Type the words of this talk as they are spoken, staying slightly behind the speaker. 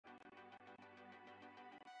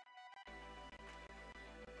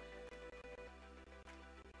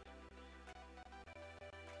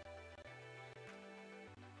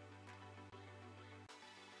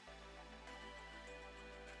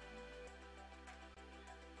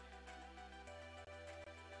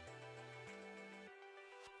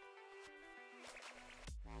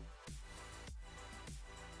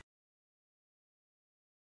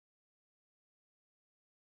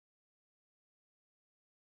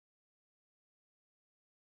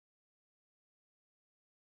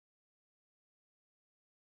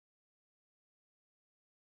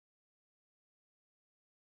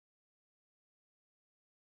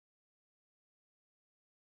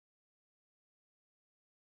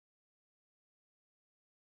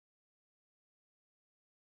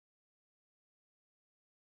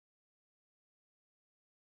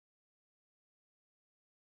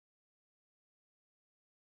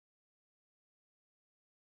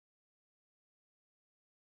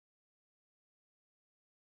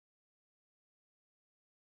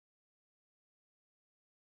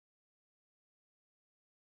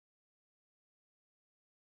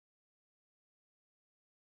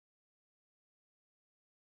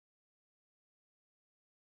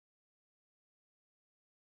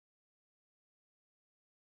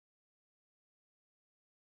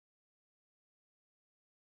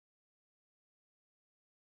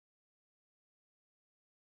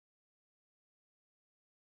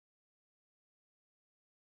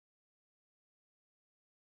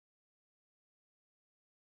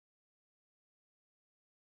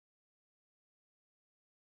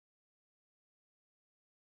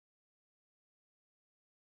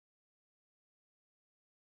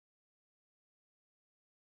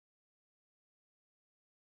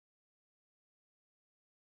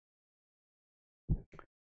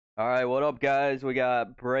All right, what up, guys? We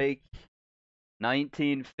got break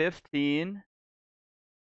 1915.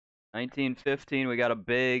 1915, we got a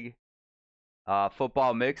big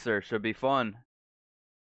football mixer. Should be fun.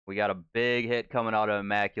 We got a big hit coming out of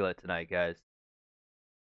Immaculate tonight, guys.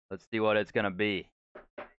 Let's see what it's going to be.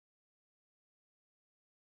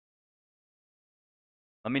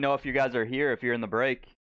 Let me know if you guys are here, if you're in the break.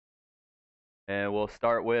 And we'll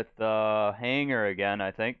start with Hanger again,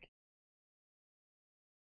 I think.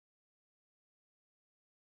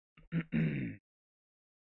 I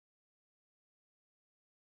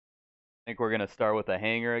think we're going to start with a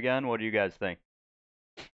Hanger again. What do you guys think?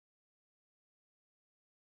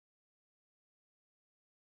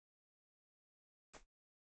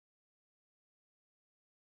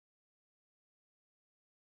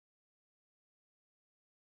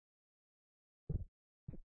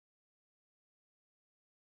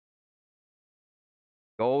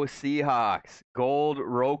 Go Seahawks. Gold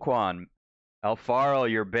Roquan. Alfaro,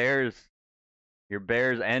 your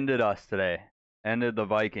Bears ended us today. Ended the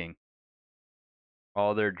Viking.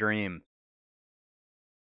 All their dreams.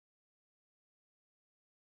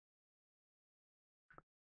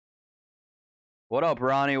 What up,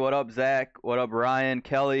 Ronnie? What up, Zach? What up, Ryan?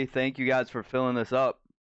 Kelly? Thank you guys for filling this up.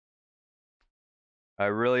 I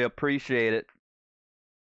really appreciate it.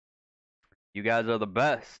 You guys are the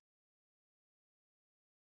best.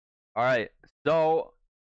 All right. So,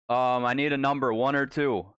 I need a number, 1 or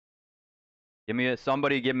 2.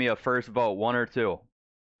 Somebody give me a first vote, 1 or 2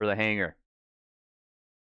 for the Hanger.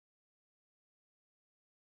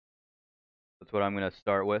 That's what I'm going to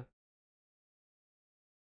start with.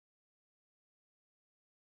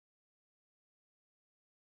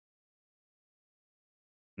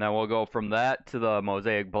 And then we'll go from that to the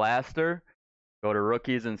Mosaic Blaster, go to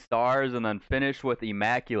Rookies and Stars, and then finish with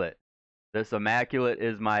Immaculate. This Immaculate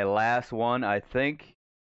is my last one, I think.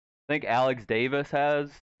 I think Alex Davis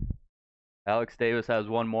has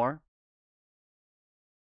one more.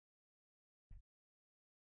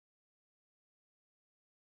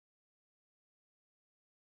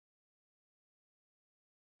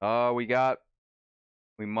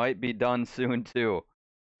 We might be done soon too.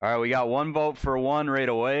 All right, we got 1 vote for 1 right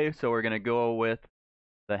away, so we're gonna go with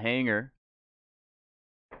the Hanger.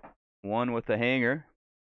 1 with the Hanger.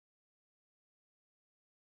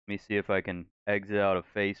 Let me see if I can exit out of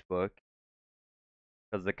Facebook,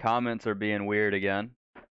 because the comments are being weird again.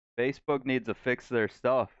 Facebook needs to fix their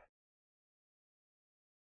stuff.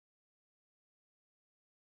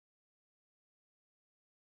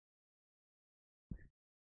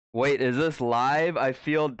 Wait, is this live? I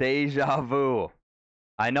feel deja vu.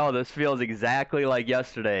 I know, this feels exactly like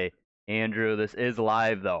yesterday, Andrew. This is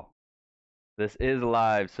live, though. This is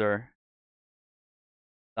live, sir.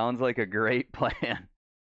 Sounds like a great plan.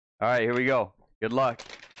 All right, here we go. Good luck.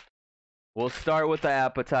 We'll start with the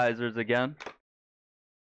appetizers again.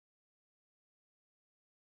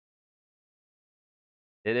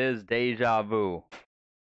 It is deja vu.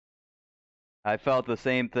 I felt the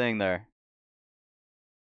same thing there.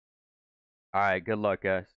 All right, good luck,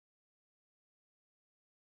 guys.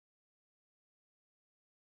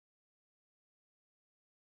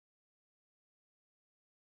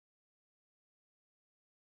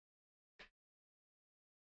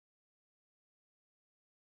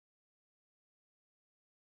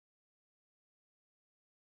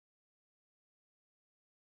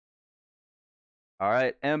 All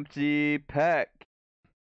right, empty pack.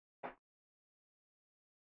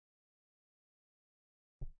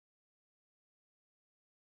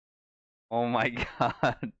 Oh my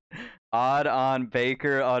God. Odd on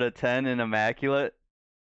Baker out of 10 in Immaculate.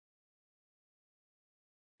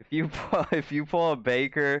 If you pull a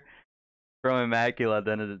Baker from Immaculate,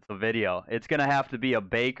 then it's a video. It's gonna have to be a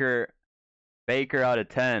Baker out of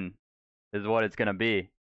 10 is what it's gonna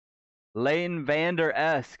be. Leighton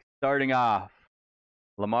Vander-esque starting off.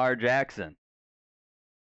 Lamar Jackson.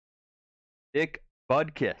 Dick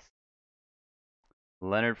Budkiss.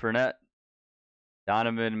 Leonard Fournette.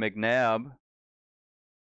 Donovan McNabb.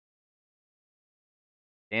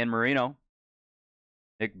 Dan Marino.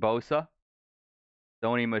 Nick Bosa.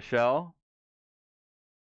 Sony Michel.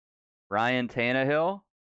 Ryan Tannehill.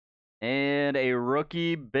 And a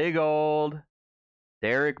rookie big old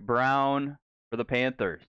Derek Brown for the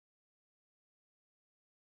Panthers.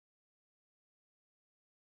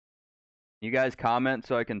 You guys comment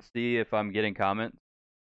so I can see if I'm getting comments.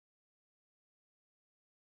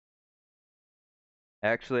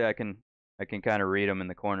 Actually, I can kind of read them in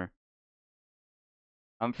the corner.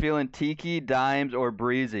 I'm feeling Tiki, Dimes, or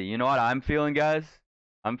Breezy. You know what I'm feeling, guys?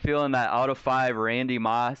 I'm feeling that out of 5 Randy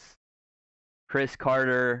Moss, Chris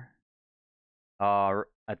Carter,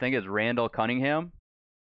 I think it's Randall Cunningham.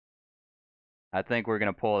 I think we're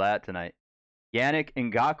going to pull that tonight. Yannick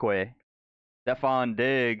Ngakoue. Stephon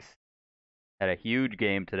Diggs had a huge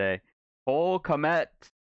game today. Cole Kmet.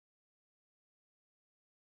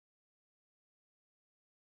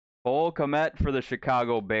 Cole Kmet for the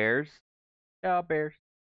Chicago Bears. Yeah, Bears.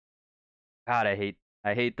 God, I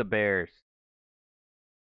hate the Bears.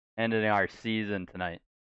 Ending our season tonight.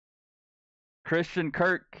 Christian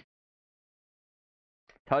Kirk.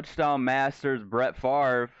 Touchdown Masters Brett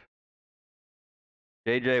Favre.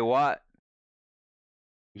 JJ Watt.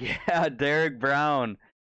 Yeah, Derek Brown.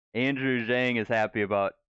 Andrew Zhang is happy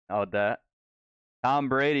about that. Tom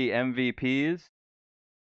Brady MVPs.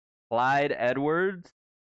 Clyde Edwards.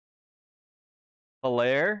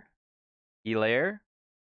 Hilaire.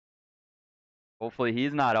 Hopefully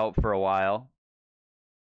he's not out for a while.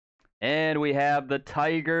 And we have the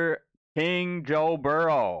Tiger King, Joe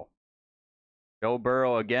Burrow. Joe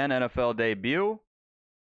Burrow again, NFL debut.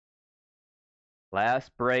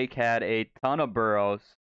 Last break had a ton of Burrows.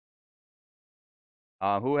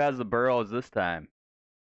 Who has the Burrows this time?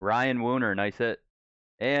 Ryan Wooner, nice hit.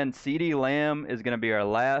 And CeeDee Lamb is going to be our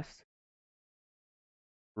last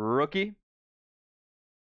rookie.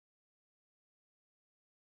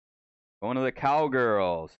 Going to the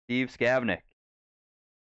Cowgirls, Steve Skavnik.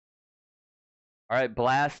 All right,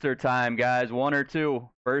 blaster time, guys. 1 or 2.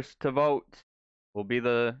 First to vote will be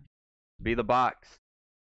the box.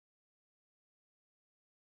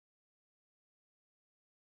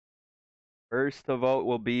 First to vote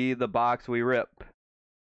will be the box we rip.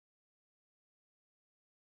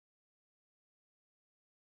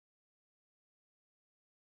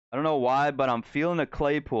 I don't know why, but I'm feeling a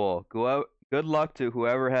Claypool. Good luck to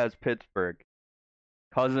whoever has Pittsburgh.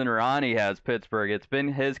 Cousin Ronnie has Pittsburgh. It's been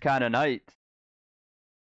his kind of night.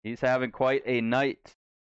 He's having quite a night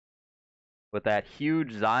with that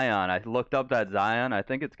huge Zion. I looked up that Zion. I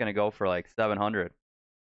think it's going to go for like 700.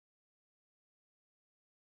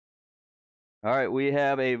 All right, we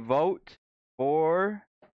have a vote for...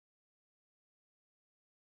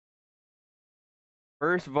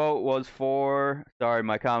 First vote was for... Sorry,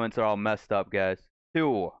 my comments are all messed up, guys.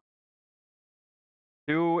 2.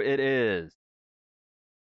 2 it is.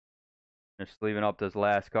 Just leaving up this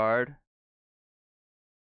last card.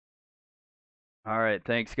 All right,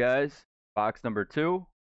 thanks, guys. Box number 2.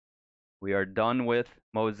 We are done with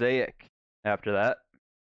Mosaic after that.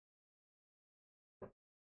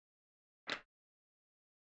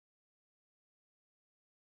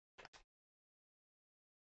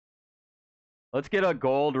 Let's get a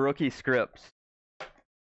gold rookie scripts.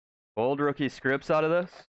 Gold rookie scripts out of this.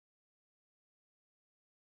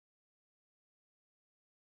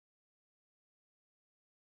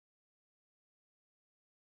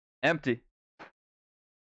 Empty.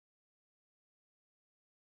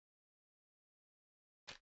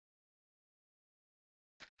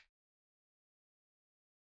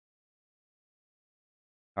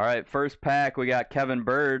 All right, first pack, we got Kevin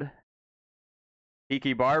Bird,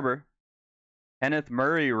 Tiki Barber, Kenneth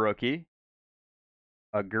Murray rookie,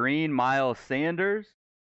 a green Miles Sanders,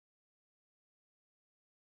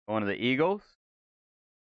 going to the Eagles.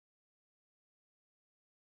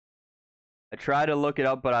 I tried to look it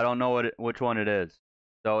up, but I don't know which one it is.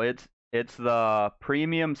 So it's the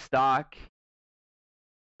premium stock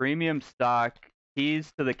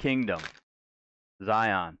Keys to the Kingdom,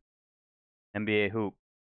 Zion, NBA hoop.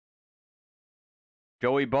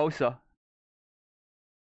 Joey Bosa,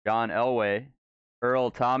 John Elway, Earl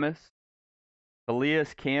Thomas, Calais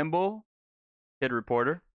Campbell, Kid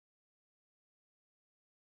Reporter.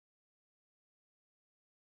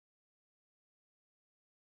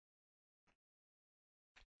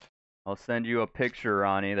 I'll send you a picture,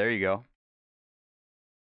 Ronnie. There you go.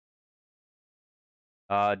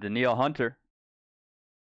 Danielle Hunter,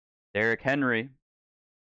 Derrick Henry,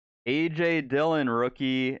 A.J. Dillon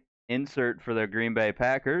rookie insert for the Green Bay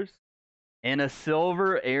Packers, and a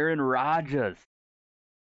silver Aaron Rodgers.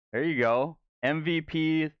 There you go.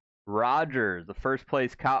 MVP Rodgers, the first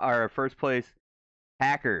place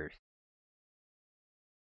Packers.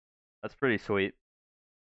 That's pretty sweet.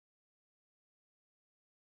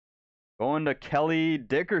 Going to Kelly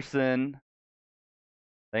Dickerson.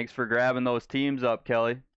 Thanks for grabbing those teams up,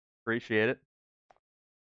 Kelly. Appreciate it.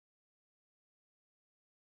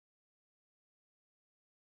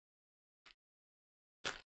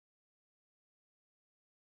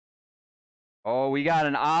 Oh, we got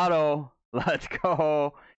an auto. Let's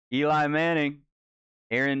go. Eli Manning.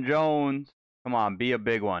 Aaron Jones. Come on, be a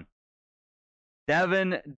big one.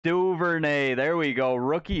 Devin Duvernay. There we go.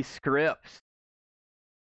 Rookie scripts.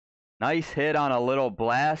 Nice hit on a little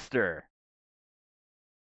blaster.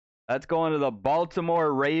 That's going to the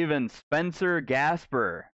Baltimore Ravens, Spencer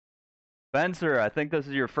Gasper. Spencer, I think this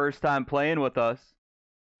is your first time playing with us.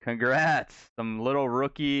 Congrats. Some little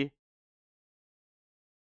rookie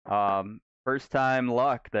first time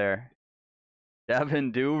luck there.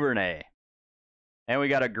 Devin Duvernay. And we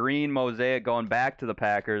got a green mosaic going back to the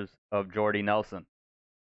Packers of Jordy Nelson.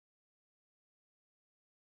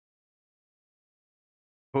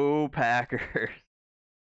 Boo Packers.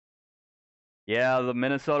 Yeah, the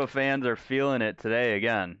Minnesota fans are feeling it today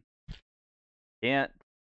again.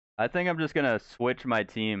 I think I'm just going to switch my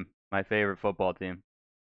team, my favorite football team.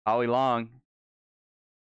 Howie Long,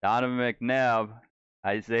 Donovan McNabb,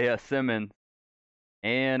 Isaiah Simmons,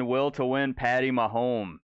 and will to win Patty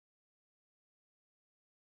Mahomes.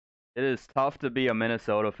 It is tough to be a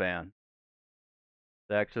Minnesota fan.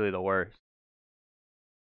 It's actually the worst.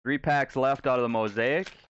 3 packs left out of the mosaic.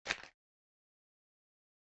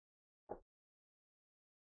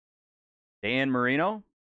 Dan Marino,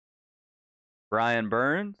 Brian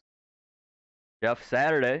Burns, Jeff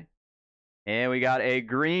Saturday, and we got a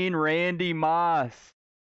green Randy Moss.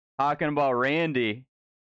 Talking about Randy,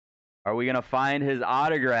 are we going to find his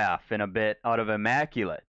autograph in a bit out of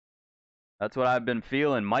Immaculate? That's what I've been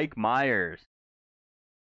feeling. Mike Myers.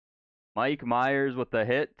 Mike Myers with the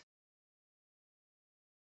hit.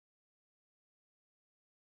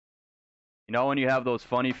 You know when you have those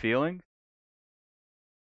funny feelings?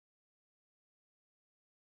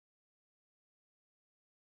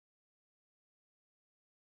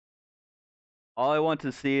 All I want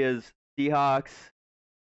to see is Seahawks.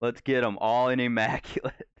 Let's get them all in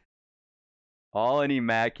Immaculate. All in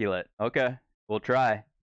Immaculate. Okay, we'll try.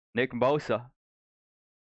 Nick Bosa,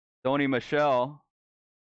 Sony Michel,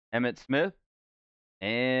 Emmett Smith,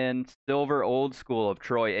 and Silver Old School of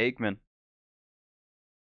Troy Aikman.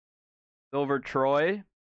 Silver Troy.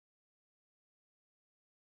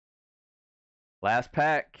 Last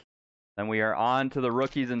pack. Then we are on to the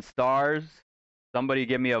rookies and stars. Somebody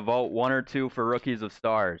give me a vote, 1 or 2 for rookies of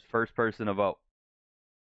stars. First person to vote.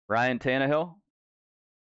 Ryan Tannehill,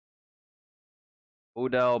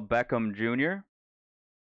 Odell Beckham Jr.,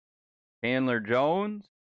 Chandler Jones,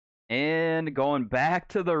 and going back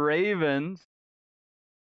to the Ravens.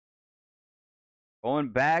 Going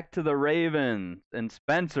back to the Ravens and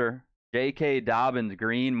Spencer, J.K. Dobbins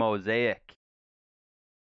green mosaic.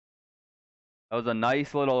 That was a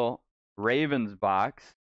nice little Ravens box.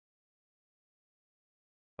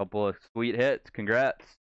 Couple of sweet hits. Congrats.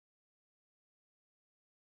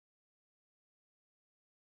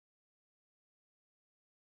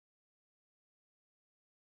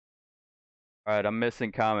 All right, I'm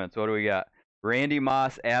missing comments. What do we got? Randy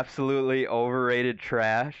Moss, absolutely overrated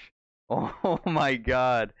trash. Oh my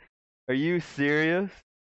God. Are you serious?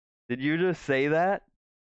 Did you just say that?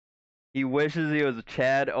 He wishes he was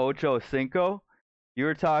Chad Ochocinco? You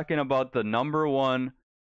were talking about the number 1,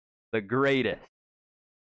 the greatest,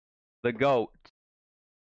 the GOAT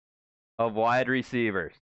of wide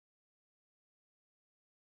receivers.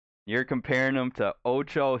 You're comparing him to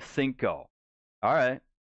Ochocinco. All right.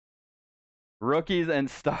 Rookies and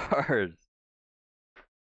stars.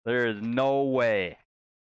 There is no way.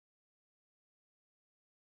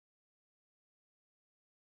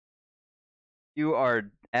 You are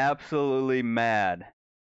absolutely mad.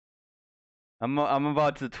 I'm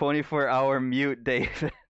about to 24-hour mute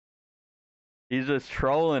David. He's just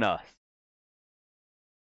trolling us.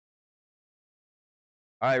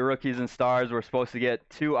 All right, rookies and stars. We're supposed to get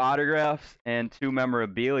 2 autographs and 2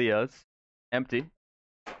 memorabilias. Empty.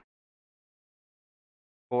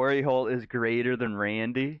 Corey Holt is greater than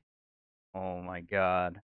Randy. Oh my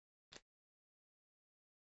God.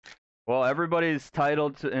 Well, everybody's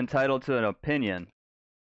entitled to an opinion.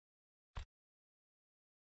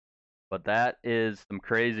 But that is some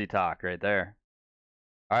crazy talk right there.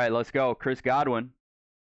 All right, let's go. Chris Godwin.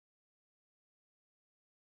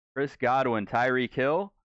 Chris Godwin, Tyreek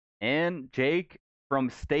Hill, and Jake from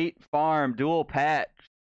State Farm, dual patch.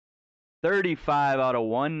 35 out of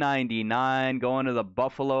 199 going to the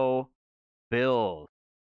Buffalo Bills.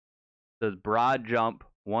 Says broad jump,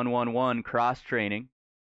 111 cross training.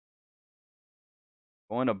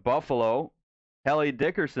 Going to Buffalo, Kelly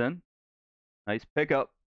Dickerson. Nice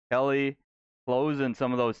pickup. Kelly closing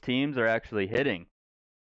some of those teams are actually hitting.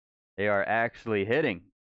 They are actually hitting.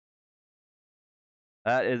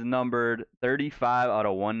 That is numbered 35 out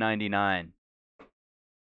of 199.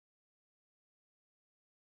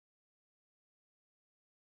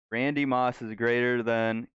 Randy Moss is greater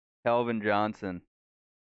than Calvin Johnson.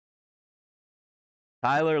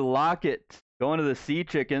 Tyler Lockett going to the Sea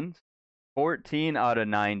Chickens. 14 out of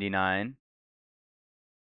 99.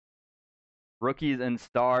 Rookies and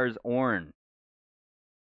Stars orange.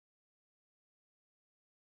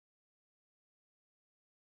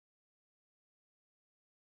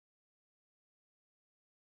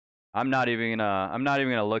 I'm not even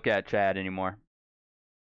gonna look at chat anymore.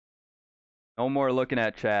 No more looking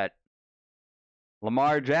at chat.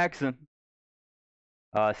 Lamar Jackson.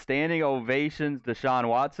 Standing ovations, Deshaun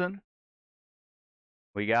Watson.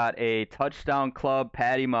 We got a touchdown club,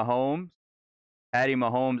 Patty Mahomes. Patty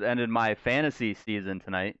Mahomes ended my fantasy season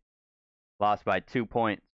tonight. Lost by 2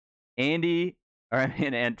 points. Antonio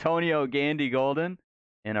Gandy Golden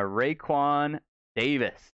and a Raekwon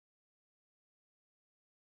Davis.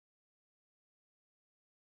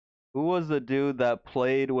 Who was the dude that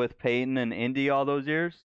played with Peyton in Indy all those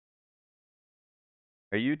years?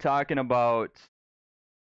 Are you talking about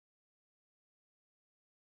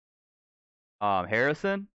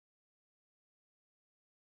Harrison?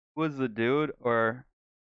 Who was the dude? Or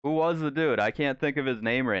who was the dude? I can't think of his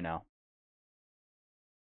name right now.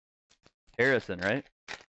 Harrison, right?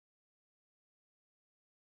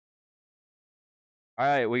 All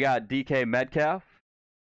right, we got DK Metcalf,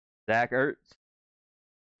 Zach Ertz,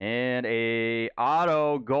 and a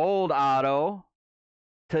gold auto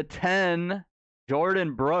 /10,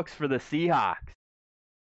 Jordan Brooks for the Seahawks.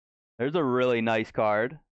 There's a really nice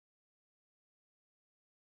card.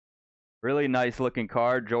 Really nice looking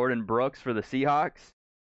card. Jordan Brooks for the Seahawks.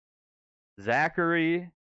 Zachary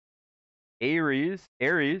Aries.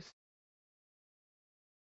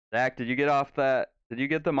 Zach, did you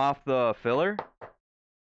get them off the filler?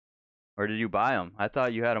 Or did you buy them? I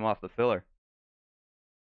thought you had them off the filler.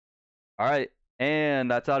 All right,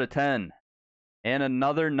 and that's out of 10. And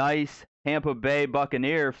another nice Tampa Bay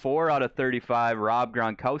Buccaneer, 4 out of 35, Rob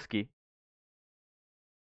Gronkowski.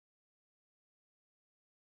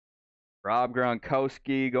 Rob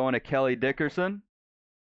Gronkowski going to Kelly Dickerson.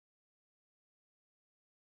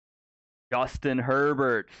 Justin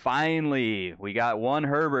Herbert. Finally, we got one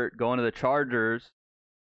Herbert going to the Chargers.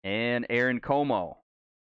 And Aaron Como.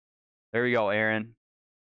 There we go, Aaron.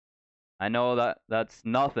 I know that's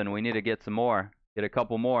nothing. We need to get some more. Get a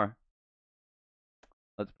couple more.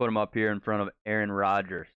 Let's put him up here in front of Aaron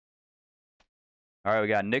Rodgers. All right, we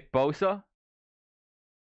got Nick Bosa.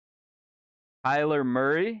 Kyler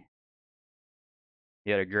Murray.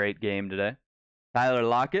 He had a great game today. Tyler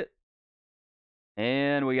Lockett.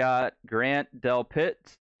 And we got Grant Delpit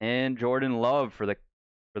and Jordan Love for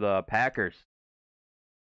the Packers.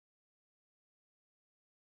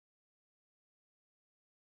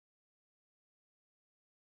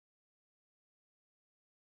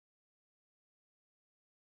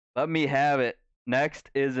 Let me have it. Next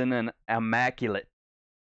is an immaculate.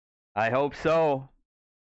 I hope so.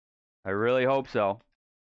 I really hope so.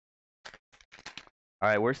 All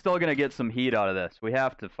right, we're still going to get some heat out of this. We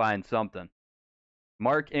have to find something.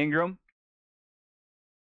 Mark Ingram,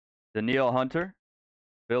 Danielle Hunter,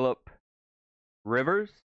 Phillip Rivers,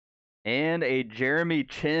 and a Jeremy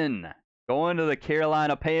Chin going to the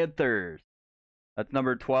Carolina Panthers. That's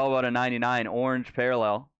number 12 out of 99, orange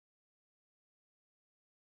parallel.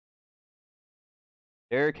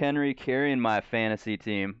 Derrick Henry carrying my fantasy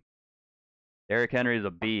team. Derrick Henry is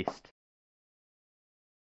a beast.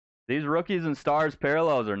 These rookies and stars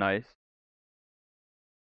parallels are nice.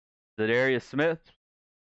 Za'Darius Smith.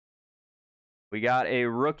 We got a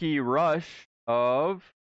rookie rush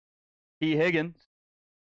of T. Higgins.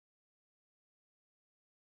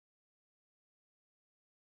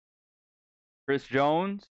 Chris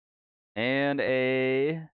Jones. And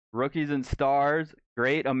a rookies and stars,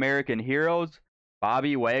 great American heroes,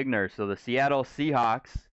 Bobby Wagner. So the Seattle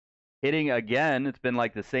Seahawks hitting again. It's been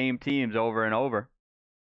like the same teams over and over.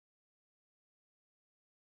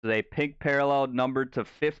 So they pink paralleled numbered to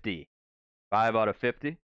 50. 5 out of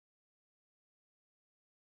 50.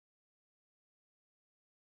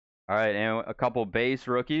 All right, and a couple base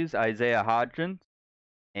rookies, Isaiah Hodgins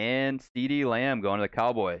and CeeDee Lamb going to the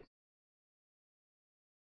Cowboys.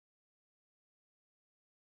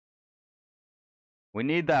 We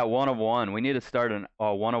need that 1 of 1. We need to start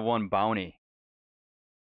a 1 of 1 bounty.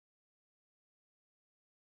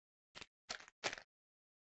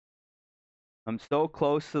 I'm so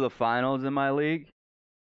close to the finals in my league.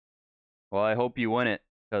 Well, I hope you win it,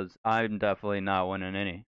 because I'm definitely not winning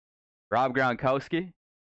any. Rob Gronkowski.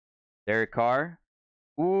 Derek Carr.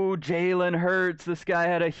 Ooh, Jalen Hurts. This guy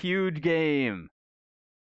had a huge game.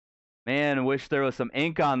 Man, wish there was some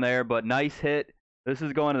ink on there, but nice hit. This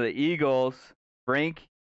is going to the Eagles. Frank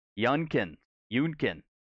Yunkin.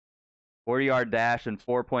 40-yard dash and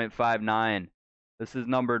 4.59. This is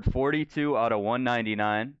numbered 42 out of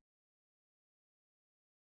 199.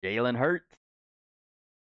 Jalen Hurts.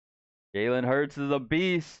 Jalen Hurts is a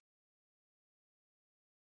beast.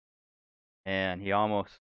 And he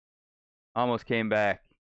almost came back.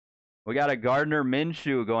 We got a Gardner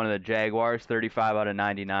Minshew going to the Jaguars, 35 out of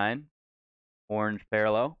 99. Orange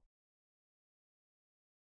parallel.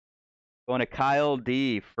 Going to Kyle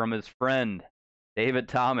D from his friend, David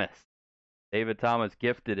Thomas. David Thomas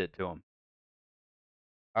gifted it to him.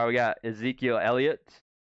 All right, we got Ezekiel Elliott,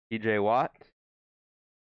 TJ Watt,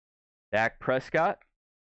 Dak Prescott,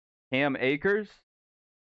 Cam Akers,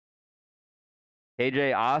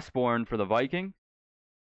 KJ Osborne for the Vikings,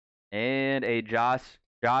 and a Josh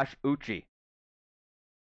Uche.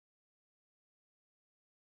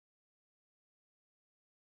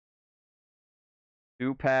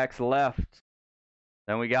 Two packs left.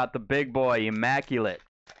 Then we got the big boy, Immaculate.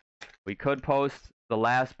 We could post the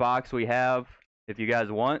last box we have if you guys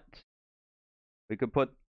want. We could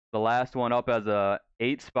put the last one up as a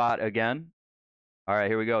 8 spot again. All right,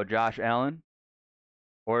 here we go. Josh Allen.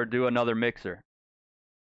 Or do another mixer.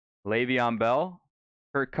 Le'Veon Bell.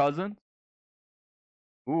 Kirk Cousins.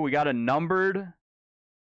 Ooh, we got a numbered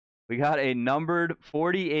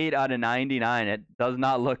 48 out of 99. It does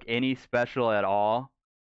not look any special at all.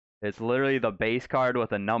 It's literally the base card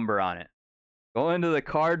with a number on it. Going to the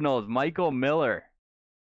Cardinals, Michael Miller.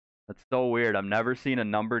 That's so weird. I've never seen a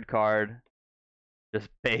numbered card just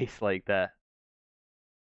base like that.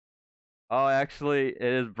 Oh, actually, it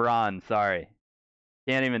is bronze. Sorry.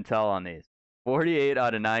 Can't even tell on these. 48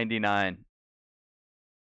 out of 99.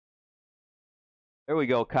 There we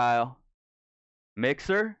go, Kyle.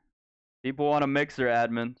 Mixer. People want a mixer,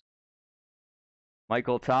 admin.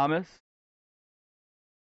 Michael Thomas.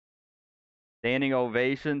 Standing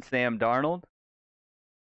ovation, Sam Darnold.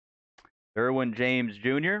 Derwin James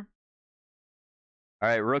Jr. All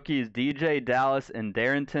right, rookies, DJ Dallas and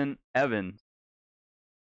Darrington Evans.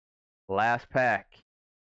 Last pack.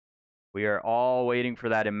 We are all waiting for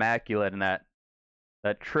that Immaculate and that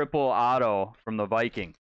triple auto from the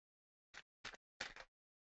Vikings.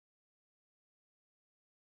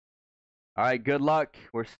 All right, good luck.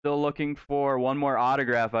 We're still looking for one more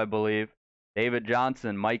autograph, I believe. David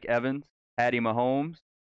Johnson, Mike Evans, Patty Mahomes.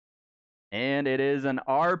 And it is an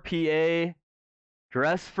RPA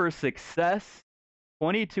Dress for Success.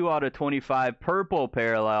 22 out of 25 purple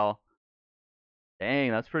parallel. Dang,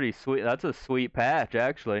 that's pretty sweet. That's a sweet patch,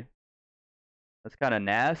 actually. That's kind of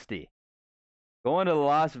nasty. Going to the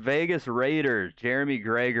Las Vegas Raiders, Jeremy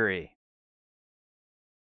Gregory.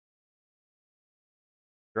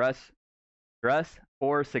 Dress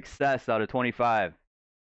for Success out of 25.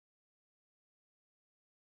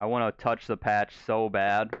 I want to touch the patch so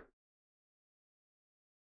bad.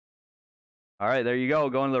 All right, there you go.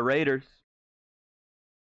 Going to the Raiders.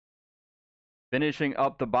 Finishing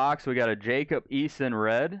up the box, we got a Jacob Eason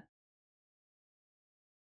red.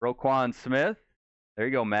 Roquan Smith. There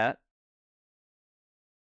you go, Matt.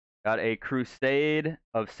 Got a Crusade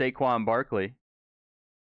of Saquon Barkley.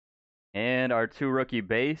 And our 2 rookie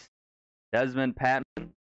base, Desmond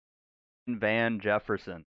Patman and Van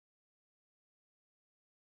Jefferson.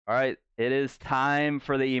 All right, it is time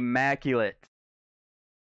for the Immaculate.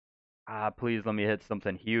 Please let me hit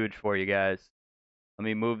something huge for you guys. Let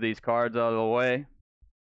me move these cards out of the way.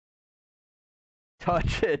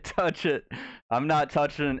 Touch it, touch it. I'm not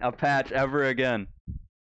touching a patch ever again.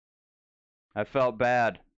 I felt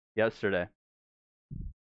bad yesterday.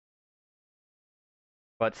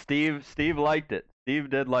 But Steve liked it. Steve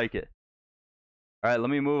did like it. All right, let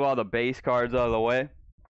me move all the base cards out of the way.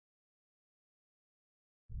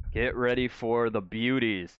 Get ready for the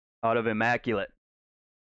beauties out of Immaculate.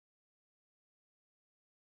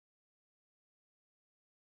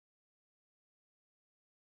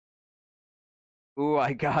 Ooh,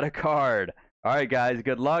 I got a card. All right, guys,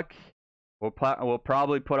 good luck. We'll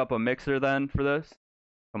probably put up a mixer then for this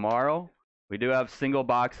tomorrow. We do have single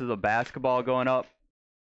boxes of basketball going up.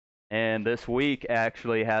 And this week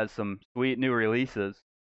actually has some sweet new releases.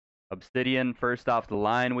 Obsidian, first off the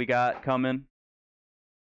line we got coming.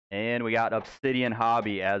 And we got Obsidian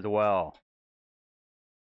Hobby as well.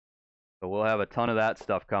 So we'll have a ton of that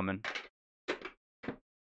stuff coming.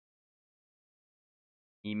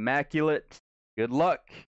 Immaculate. Good luck.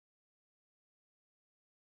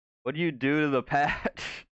 What did you do to the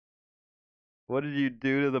patch? What did you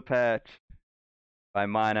do to the patch? By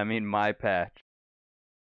mine, I mean my patch.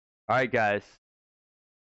 Alright, guys.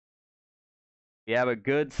 We have a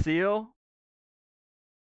good seal.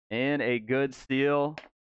 And a good seal.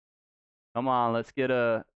 Come on, let's get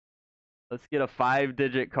a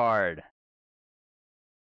 5-digit card.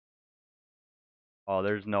 Oh,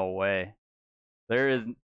 there's no way. There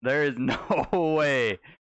is no way.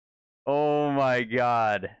 Oh my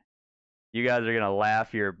god. You guys are gonna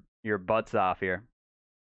laugh your butts off here.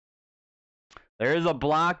 There is a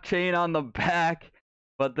blockchain on the back,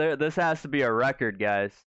 but this has to be a record,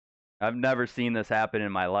 guys. I've never seen this happen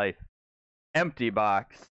in my life. Empty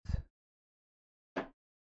box.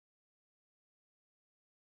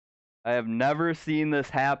 I have never seen this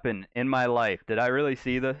happen in my life. Did I really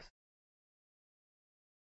see this?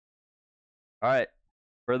 All right.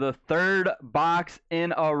 For the third box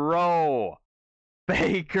in a row,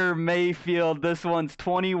 Baker Mayfield. This one's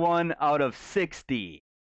 21 out of 60.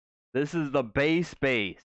 This is the base.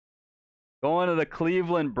 Going to the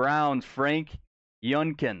Cleveland Browns, Frank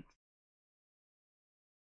Yunkin.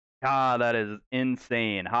 God, that is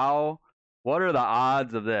insane. What are the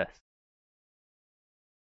odds of this?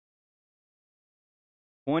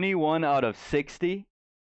 21 out of 60?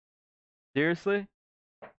 Seriously?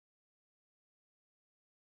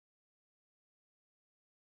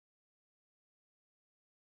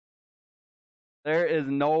 There is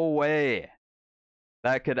no way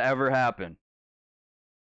that could ever happen.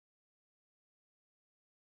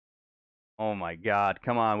 Oh my God.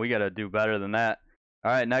 Come on. We got to do better than that.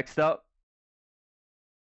 All right. Next up,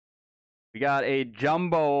 we got a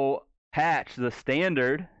jumbo patch, the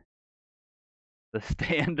standard. The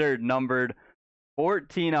standard numbered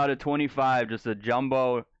 14 out of 25. Just a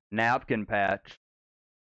jumbo napkin patch.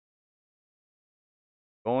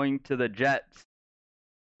 Going to the Jets,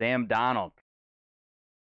 Sam Darnold.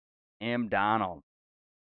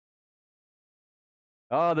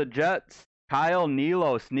 Oh, the Jets. Kyle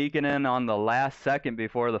Nilo sneaking in on the last second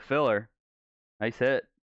before the filler. Nice hit.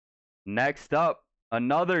 Next up,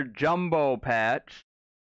 another jumbo patch.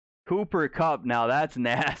 Cooper Kupp. Now that's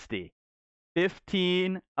nasty.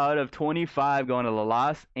 15 out of 25 going to the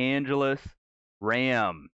Los Angeles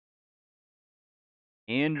Rams.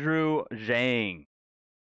 Andrew Zhang.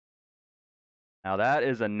 Now that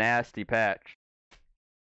is a nasty patch.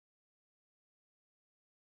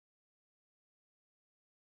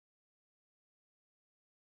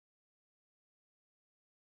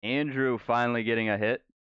 Andrew finally getting a hit.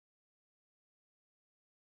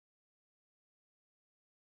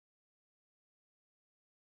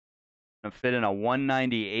 Gonna fit in a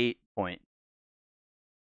 198 point.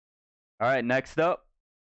 All right, next up,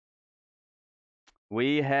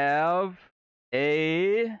 we have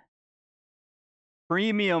a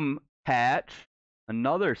premium patch.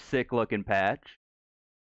 Another sick looking patch.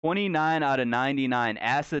 29 out of 99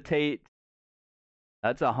 acetate.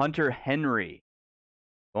 That's a Hunter Henry.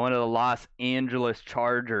 Going to the Los Angeles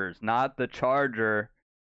Chargers. Not the Charger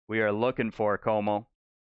we are looking for, Como.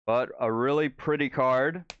 But a really pretty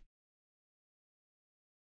card.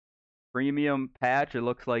 Premium patch. It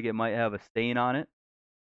looks like it might have a stain on it.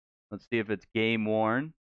 Let's see if it's game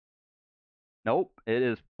worn. Nope, it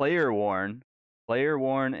is player worn. Player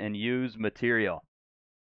worn and used material.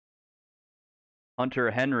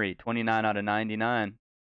 Hunter Henry, 29 out of 99.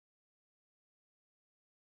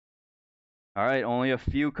 All right, only a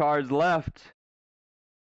few cards left.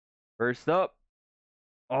 First up.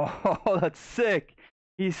 Oh, that's sick.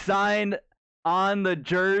 He signed on the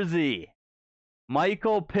jersey.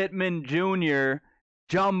 Michael Pittman Jr.,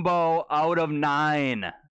 jumbo out of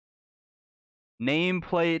 9.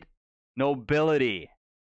 Nameplate nobility.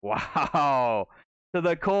 Wow. To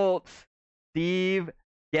the Colts, Steve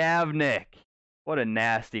Gavnick. What a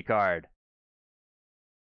nasty card.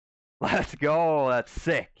 Let's go. That's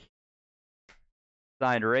sick.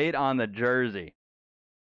 Signed right on the jersey.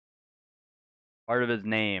 Part of his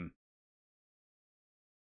name.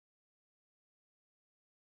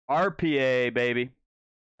 RPA, baby.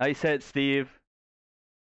 Nice hit, Steve.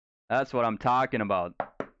 That's what I'm talking about.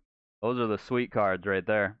 Those are the sweet cards right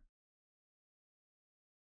there.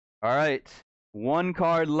 All right. One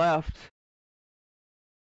card left.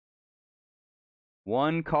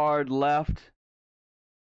 One card left.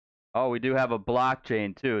 Oh, we do have a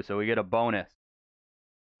blockchain too, so we get a bonus.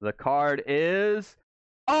 The card is...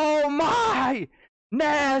 Oh my!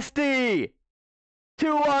 Nasty!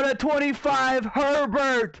 2 out of 25,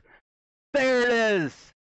 Herbert! There it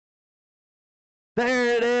is!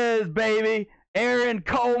 There it is, baby! Aaron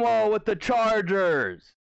Como with the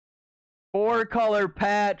Chargers. 4-color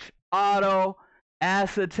patch, auto,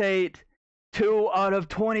 acetate, 2 out of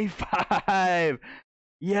 25.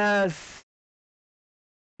 Yes!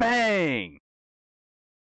 Bang!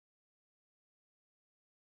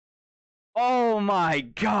 Oh my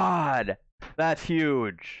God! That's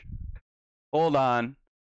huge. Hold on.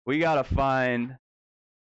 We gotta find...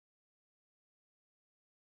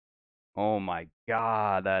 Oh my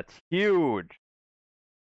God, that's huge.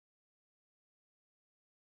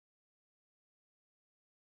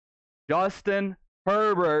 Justin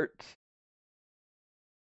Herbert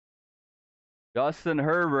Justin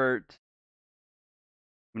Herbert.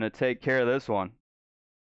 I'm going to take care of this one.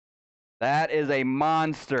 That is a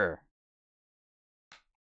monster.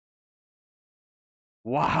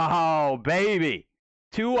 Wow, baby.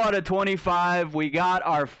 2 out of 25. We got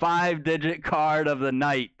our 5-digit card of the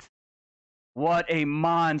night. What a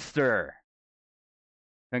monster.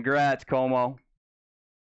 Congrats, Como.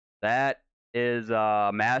 That is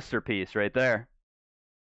a masterpiece right there.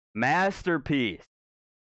 Masterpiece.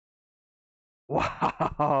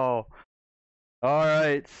 Wow. All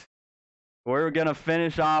right. We're going to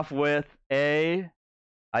finish off with I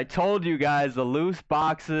told you guys the loose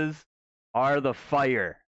boxes are the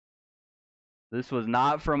fire. This was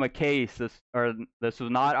not from a case. This was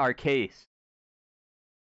not our case.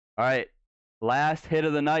 All right. Last hit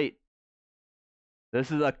of the night.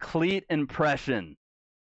 This is a cleat impression.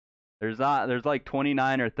 There's like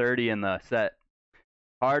 29 or 30 in the set.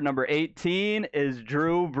 Card number 18 is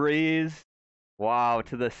Drew Brees. Wow,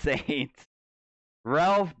 to the Saints.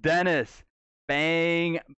 Ralph Dennis.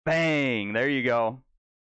 Bang, bang. There you go.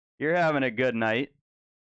 You're having a good night.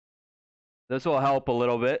 This will help a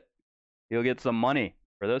little bit. You'll get some money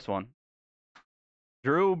for this one.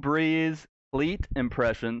 Drew Brees cleat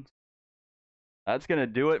impressions. That's going to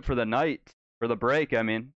do it for the night. For the break, I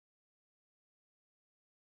mean.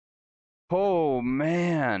 Oh,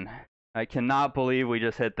 man. I cannot believe we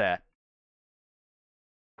just hit that.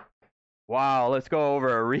 Wow, let's go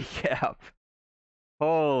over a recap.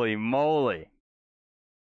 Holy moly.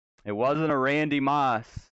 It wasn't a Randy Moss.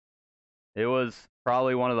 It was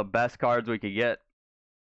probably one of the best cards we could get.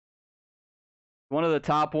 One of the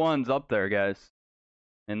top ones up there, guys,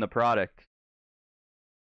 in the product.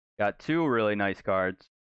 Got 2 really nice cards.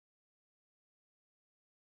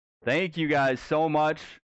 Thank you guys so much.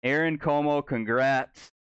 Aaron Como,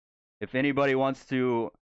 congrats. If anybody wants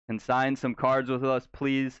to consign some cards with us,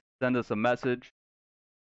 please send us a message.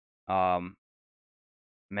 Man,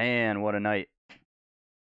 what a night.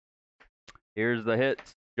 Here's the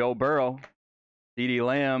hits. Joe Burrow, CeeDee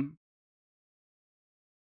Lamb,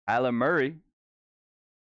 Kyler Murray,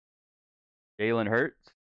 Jalen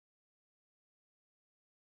Hurts.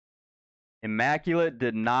 Immaculate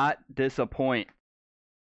did not disappoint.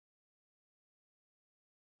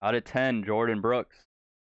 Out of 10, Jordan Brooks.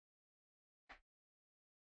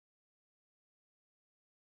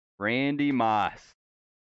 Randy Moss.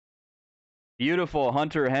 Beautiful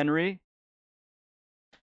Hunter Henry.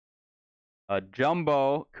 A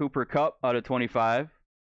jumbo Cooper Kupp out of 25.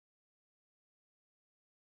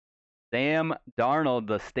 Sam Darnold,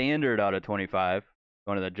 the standard out of 25.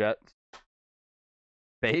 Going to the Jets.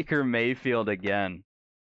 Baker Mayfield again.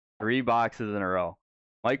 3 boxes in a row.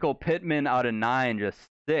 Michael Pittman out of 9, just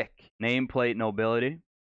sick. Nameplate nobility.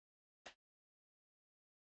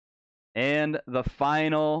 And the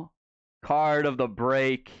final card of the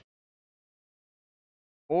break.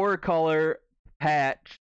 4-color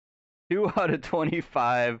patch. 2 out of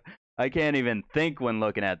 25. I can't even think when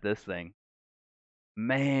looking at this thing.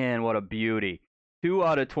 Man, what a beauty. 2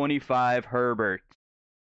 out of 25 Herbert.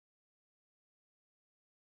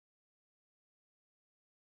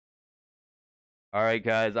 All right,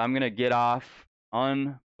 guys, I'm going to get off.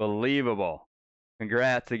 Unbelievable.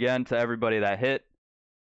 Congrats again to everybody that hit.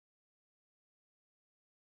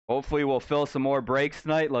 Hopefully we'll fill some more breaks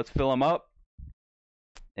tonight. Let's fill them up.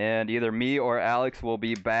 And either me or Alex will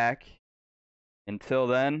be back. Until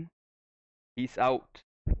then, peace out.